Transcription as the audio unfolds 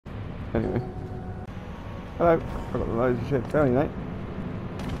Anyway. Hello. I've got loads of shit to tell you, mate.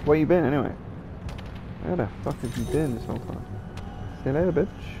 Where you been, anyway? Where the fuck have you been this whole time? See you later, bitch.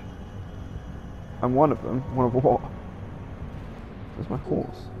 I'm one of them. One of what? Where's my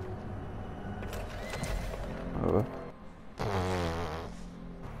horse? Over.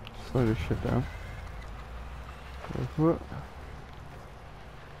 Slow this shit down. Oh,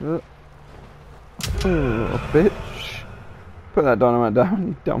 bitch. Put that dynamite down,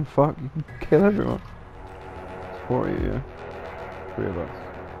 you dumb fuck. You can kill everyone. It's 4 of you, yeah? 3 of us.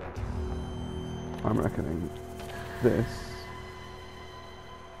 I'm reckoning this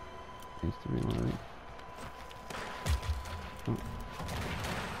needs to be one of these. Oh.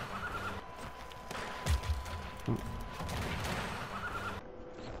 Oh.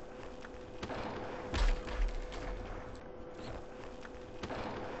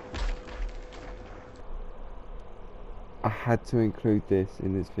 I had to include this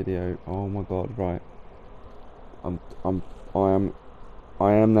in this video. Oh my god, right. I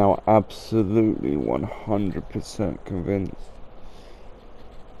am now absolutely 100% convinced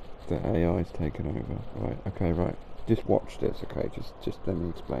that AI is taking over. Right, okay, right. Just watch this, okay? Just let me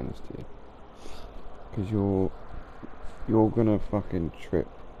explain this to you. Because you're gonna fucking trip.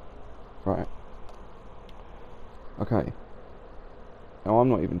 Right. Okay. Now I'm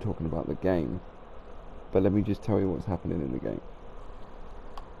not even talking about the game. But let me just tell you what's happening in the game.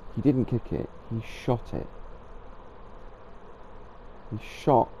 He didn't kick it, he shot it. He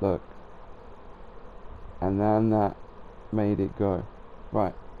shot, look. And then that made it go.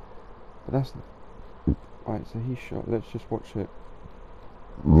 Right. But that's... Right, so he shot. Let's just watch it.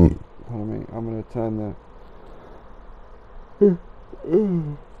 Pardon me, I'm going to turn the...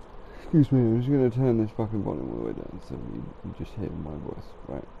 Excuse me, I'm just going to turn this fucking volume all the way down so you just hear my voice.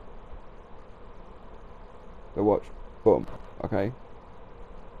 Right. So watch. Boom. Okay.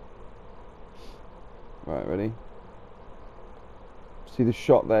 Right, ready? See the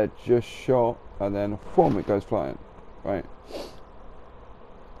shot there, just shot, and then boom, it goes flying. Right.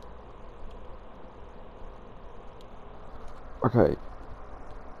 Okay.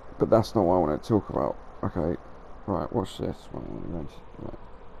 But that's not what I want to talk about. Okay. Right, watch this. Right.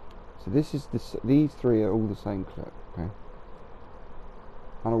 So this is these 3 are all the same clip, okay?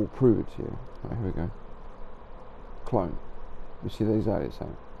 And I will prove it to you. Right, here we go. Clone. You see these are the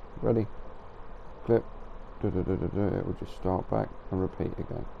same. Ready? Clip. It will just start back and repeat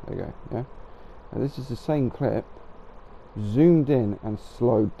again. There you go. Yeah. Now this is the same clip, zoomed in and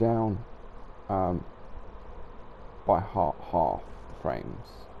slowed down by half the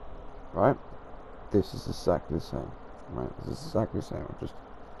frames. Right. This is exactly the same. Right. This is exactly the same. I've just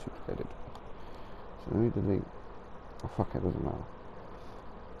duplicated. So let me delete. Oh fuck it. Doesn't matter.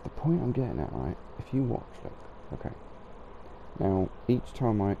 The point I'm getting at, right? If you watch, look. Okay. Now, each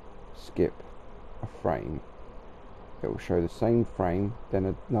time I skip a frame, it will show the same frame,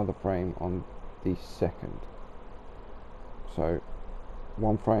 then another frame on the second. So,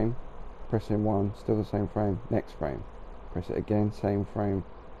 one frame, press in one, still the same frame, next frame. Press it again, same frame.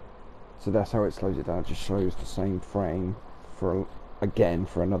 So that's how it slows it down. It just shows the same frame for again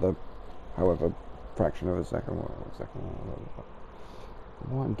for another, however, fraction of a second.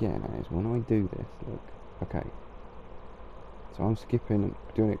 What I'm getting at is when I do this, look, okay. So I'm skipping and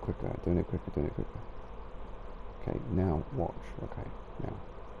doing it quicker. Okay, now watch. Okay, now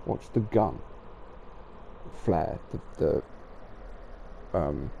watch the gun flare. The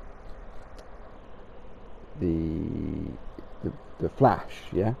flash.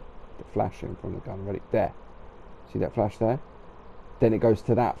 Yeah, the flashing from the gun. Ready? There. See that flash there? Then it goes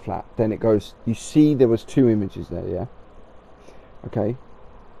to that flat. Then it goes. You see, there was 2 images there. Yeah. Okay.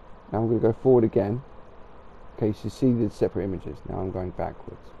 Now I'm going to go forward again. Okay, so you see the separate images. Now I'm going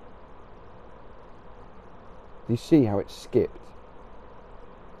backwards. Do you see how it's skipped?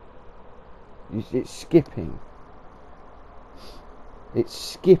 It's skipping. It's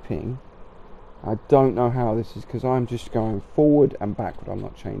skipping. I don't know how this is because I'm just going forward and backward. I'm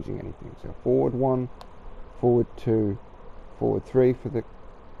not changing anything. So forward 1, forward 2, forward 3 for the...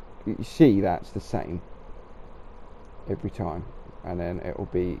 You see that's the same every time. And then it will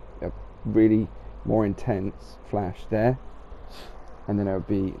be a really more intense flash there, and then it would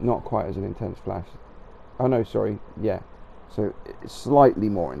be not quite as an intense flash. Oh no, sorry, yeah. So it's slightly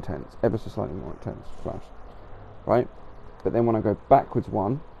more intense, ever so slightly more intense flash, right? But then when I go backwards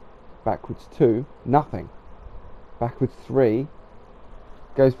 1, backwards 2, nothing. Backwards 3,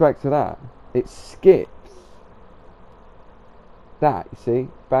 goes back to that. It skips that. You see,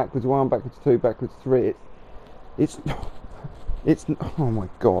 backwards 1, backwards 2, backwards 3. It's oh my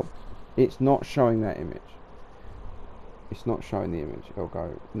god. It's not showing that image. it's not showing the image. It'll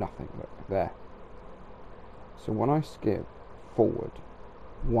go nothing. Look there. So when I skip forward,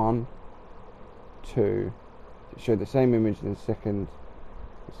 1, 2, it showed the same image in the second.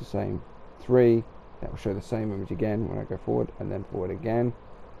 It's the same. 3, that will show the same image again when I go forward, and then forward again,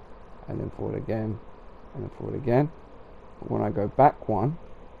 and then forward again, and then forward again. But when I go back 1,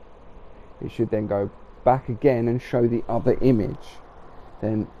 it should then go back again and show the other image.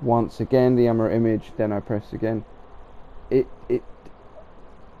 Then once again the other image. Then I press again. I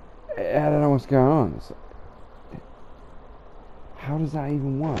don't know what's going on. How does that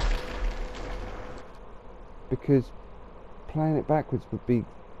even work? Because playing it backwards would be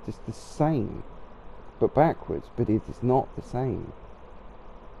just the same, but backwards, but it is not the same.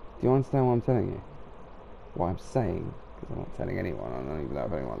 Do you understand what I'm telling you? What I'm saying, because I'm not telling anyone, I don't even know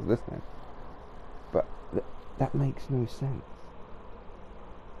if anyone's listening. But that makes no sense.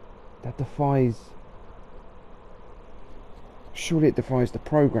 That defies... Surely it defies the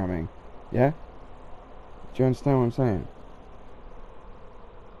programming, yeah? Do you understand what I'm saying?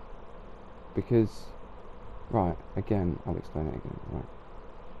 Because... Right, again, I'll explain it again,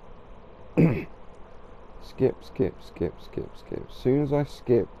 right? Skip. As soon as I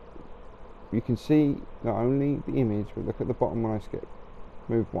skip, you can see not only the image, but look at the bottom when I skip.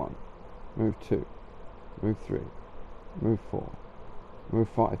 Move 1, move 2, move 3, move 4, move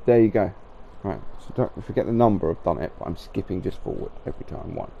 5. There you go. Right, so don't forget the number, I've done it, but I'm skipping just forward every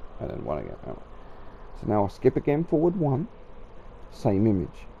time. 1, and then 1 again. So now I'll skip again, forward 1, same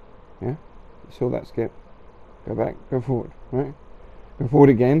image. Yeah? You saw that skip? Go back, go forward, right? Go forward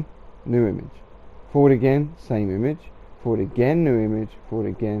again, new image. Forward again, same image. Forward again, new image. Forward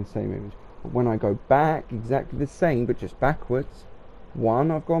again, same image. But when I go back, exactly the same, but just backwards.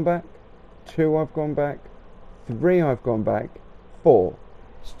 1, I've gone back. 2, I've gone back. 3, I've gone back. 4.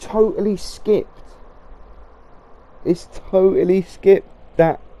 It's totally skipped. It's totally skipped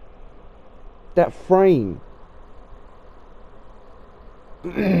that frame.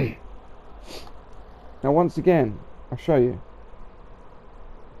 Now once again, I'll show you.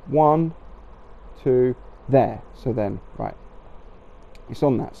 1, 2, there. So then, right. It's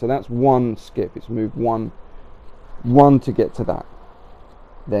on that. So that's 1 skip. It's moved 1 to get to that.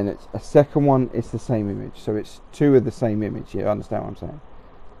 Then it's a second one, it's the same image. So it's 2 of the same image. You understand what I'm saying?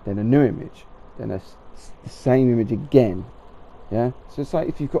 Then a new image. Then the same image again. Yeah? So it's like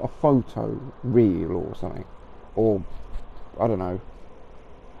if you've got a photo reel or something. Or, I don't know,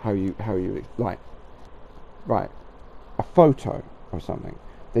 how you like... Right, a photo of something.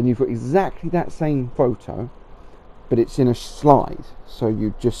 Then you've got exactly that same photo, but it's in a slide. So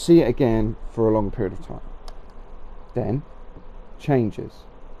you just see it again for a long period of time. Then changes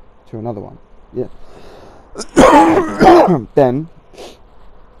to another one. Yeah. Then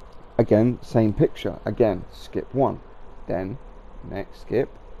again, same picture. Again, skip 1. Then next skip.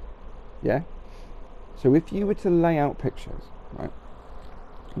 Yeah. So if you were to lay out pictures, right?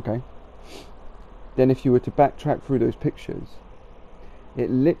 Okay. Then if you were to backtrack through those pictures,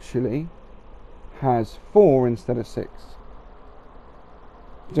 it literally has 4 instead of 6.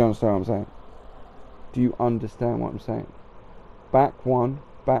 Do you understand what I'm saying? Do you understand what I'm saying? Back 1,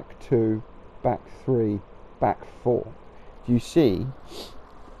 back 2, back 3, back 4. Do you see?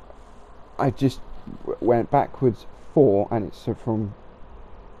 I just went backwards 4, and it's so from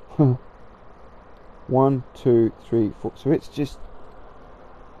 1, 2, 3, 4. So it's just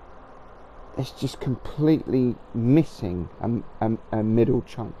completely missing a middle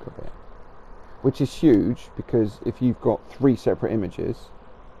chunk of it, which is huge, because if you've got 3 separate images,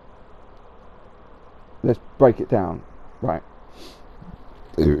 let's break it down, right?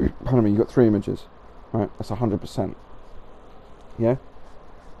 Pardon me, you've got 3 images, right? That's 100%. Yeah?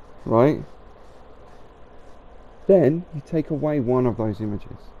 Right? Then you take away one of those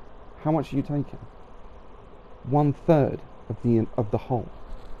images. How much are you taking? 1/3 of the whole.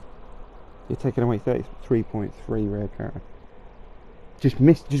 You're taking away 33.3 rare character. Just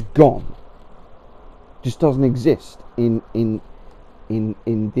gone. Just doesn't exist in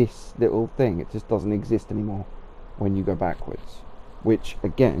this little thing. It just doesn't exist anymore when you go backwards. Which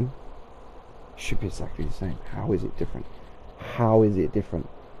again should be exactly the same. How is it different? How is it different?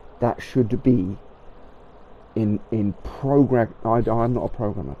 That should be in program. I'm not a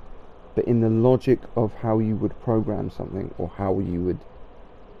programmer, but in the logic of how you would program something, or how you would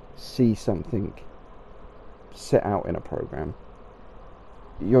see something set out in a program,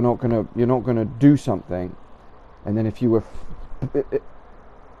 you're not gonna do something, and then if you were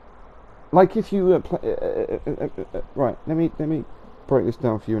like if you were right, let me break this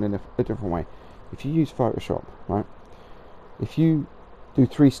down for you in a different way. If you use Photoshop, right, if you do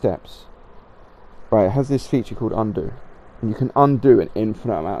 3 steps, right, it has this feature called undo, And you can undo an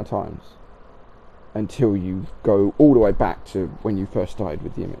infinite amount of times until you go all the way back to when you first started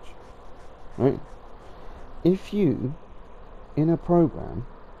with the image. Right? If you, in a program,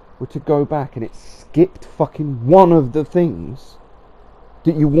 were to go back and it skipped fucking one of the things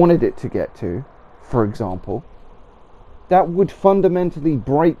that you wanted it to get to, for example, that would fundamentally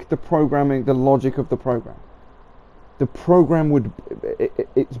break the programming, the logic of the program. The program would,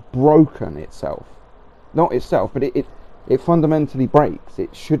 it's broken itself. Not itself, but it fundamentally breaks.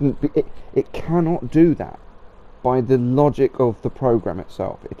 It shouldn't be, it cannot do that by the logic of the program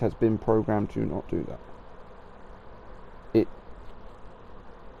itself. It has been programmed to not do that.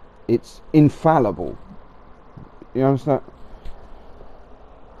 It's infallible. You understand?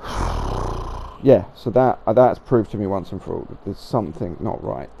 Yeah, so that's proved to me once and for all that there's something not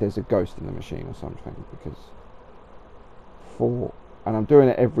right. There's a ghost in the machine or something, because 4, and I'm doing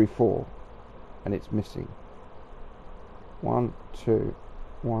it every 4, and it's missing. 1, 2,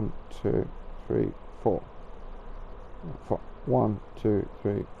 1, 2, 3, 4. 1, 2,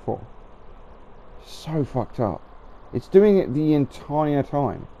 3, 4. So fucked up. It's doing it the entire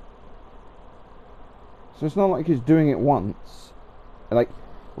time. So it's not like it's doing it once. Like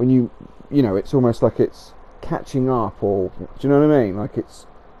when you know, it's almost like it's catching up, or do you know what I mean? Like it's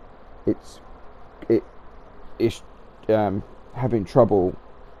having trouble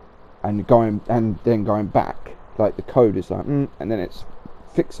and then going back. Like the code is like, and then it's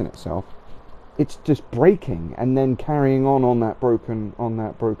fixing itself. It's just breaking and then carrying on that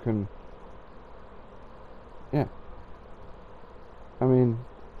broken. Yeah. I mean,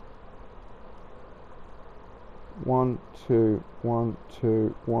 1, 2, 1,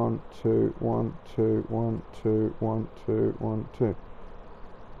 2, 1, 2, 1, 2, 1, 2, 1, 2, 1, 2.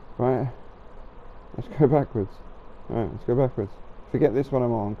 Right? Let's go backwards. Right, let's go backwards. Forget this one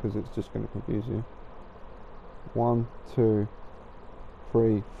I'm on, because it's just going to confuse you. 1, 2,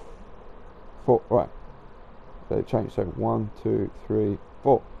 3, 4. Right. So it changed. So 1, 2, 3,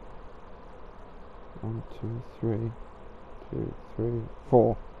 4. 1, 2, 3, 2, 3,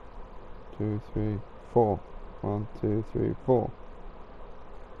 4. 2, 3, 4. 1, 2, 3, 4.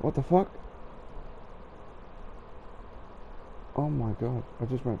 What the fuck? Oh my god. I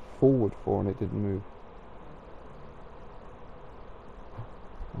just went forward 4 and it didn't move.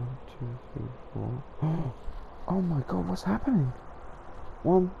 1, 2, 3, 4. Oh my god, what's happening?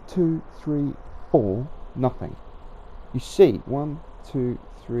 1, 2, 3, 4. Nothing. You see? 1, 2,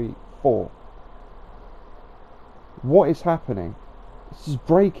 3, 4. What is happening? This is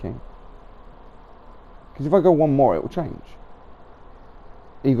breaking. Because if I go one more, it will change.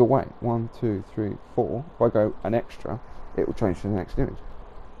 Either way, 1, 2, 3, 4. If I go an extra, it will change to the next image.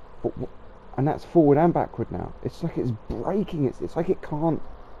 But and that's forward and backward now. It's like it's breaking. It's like it can't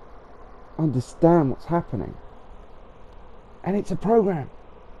understand what's happening. And it's a program.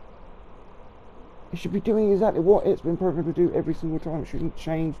 It should be doing exactly what it's been programmed to do every single time. It shouldn't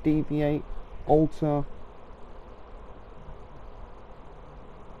change, deviate, alter.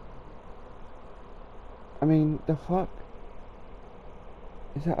 I mean, the fuck?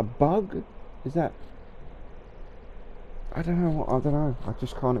 Is that a bug? Is that... I don't know. I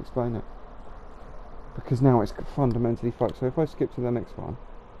just can't explain it. Because now it's fundamentally fucked. So if I skip to the next one.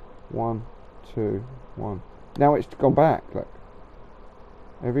 1, 2, 1. Now it's gone back, look.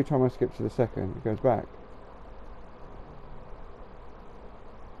 Every time I skip to the second, it goes back.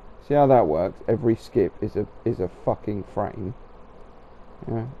 See how that works? Every skip is a fucking frame.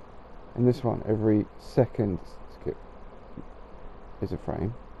 Yeah. And this one, every second skip is a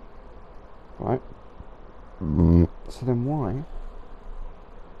frame. Right? So then why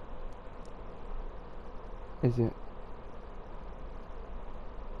is it...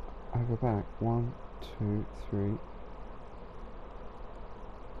 I go back. 1, 2, 3.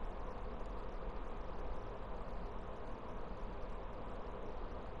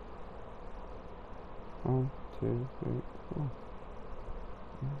 1, 2, 3, 4.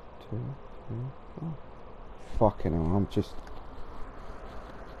 1, 2, 3, 4. Fucking hell, I'm just...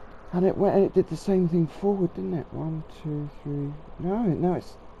 And it went and it did the same thing forward, didn't it? 1, 2, 3... No,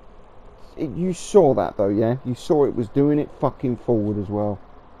 it's... you saw that though, yeah? You saw it was doing it fucking forward as well.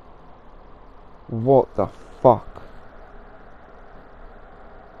 What the fuck?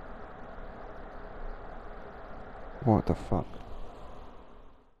 What the fuck?